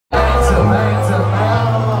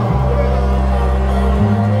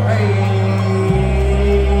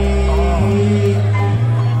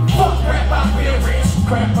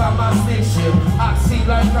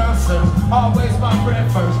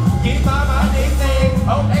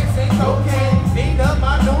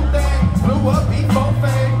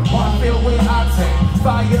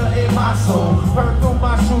soul. Burn through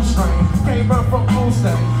my shoestring, can't run from food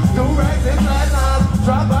stain. Do rags and flat lines,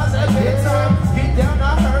 drive-bys at bedtime. Get down,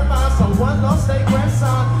 I heard mine, so one lost their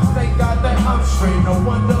grandson. Thank God that I'm straight, no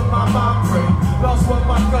wonder my mom prayed. Lost what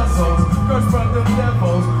my cousins, cursed from them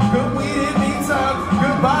devils. Good weed in meantime,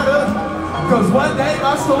 goodbye to, cause one day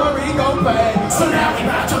my story gon' bang. So now we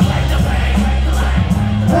about to play the bang.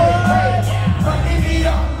 Hey, fucking me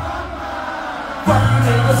up. Fuck you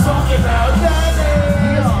niggas talking about that.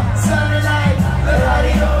 Saturday night, the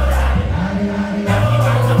lighty go down. Now we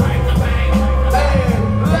about to break the bang. Hey,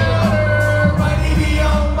 louder, mighty be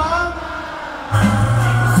on my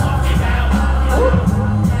niggas talking about.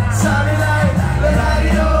 Saturday night, the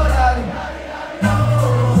lighty go down.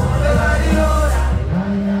 The lighty go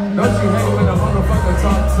down. Don't you hate when a motherfucker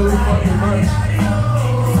talk too fucking much?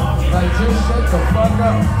 Like, just shut the fuck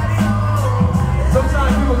up.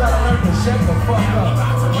 Sometimes people gotta learn to shut the fuck up.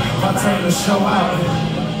 My turn to show out.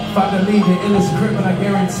 If I can leave the illest crib, and I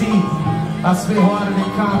guarantee I spit harder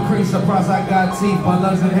than concrete. Surprise, I got teeth. My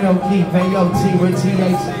lungs in hell keep AOT with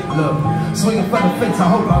TH. Look, swinging for the fence. I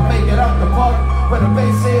hope I make it out the park. Where the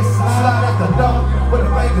bass is, slide at the door. Where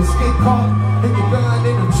the fingers get caught. Hit the gun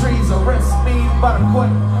in the trees. Arrest me by the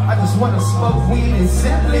court. I just wanna smoke weed and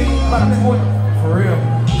sit lean by the court. For real.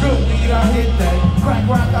 Good weed, I hit that. Crack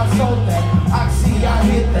rock, I sold that. Oxy, I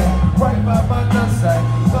hit that. Right by my nutsack.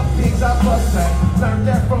 Fuck pigs, I bust that. Learned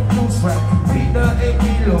that from Goose Rap. Peanut and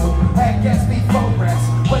Milo. Had gas before rats.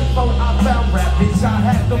 Wait for I found rap. Bitch, I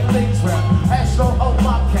had them things rap. Astro on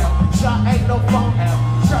my cap. Shot ain't no phone app.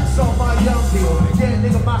 Shots on my young deal. Yeah,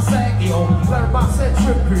 nigga, my sag ill. Learn my set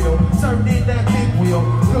trip grill. Turned in that big wheel.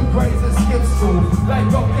 Good grades and skip school. Like,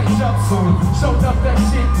 go catch up soon. Showed up that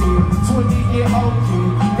shit, dude. 20-year-old kid.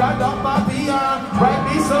 Got off my beyond. Write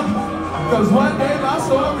me some. Cause one day my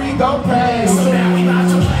story gon' pay. So now we about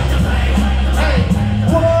to play the bang. Hey,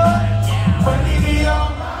 what? Money be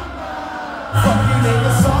on. Fuck you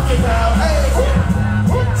niggas talking about. Hey.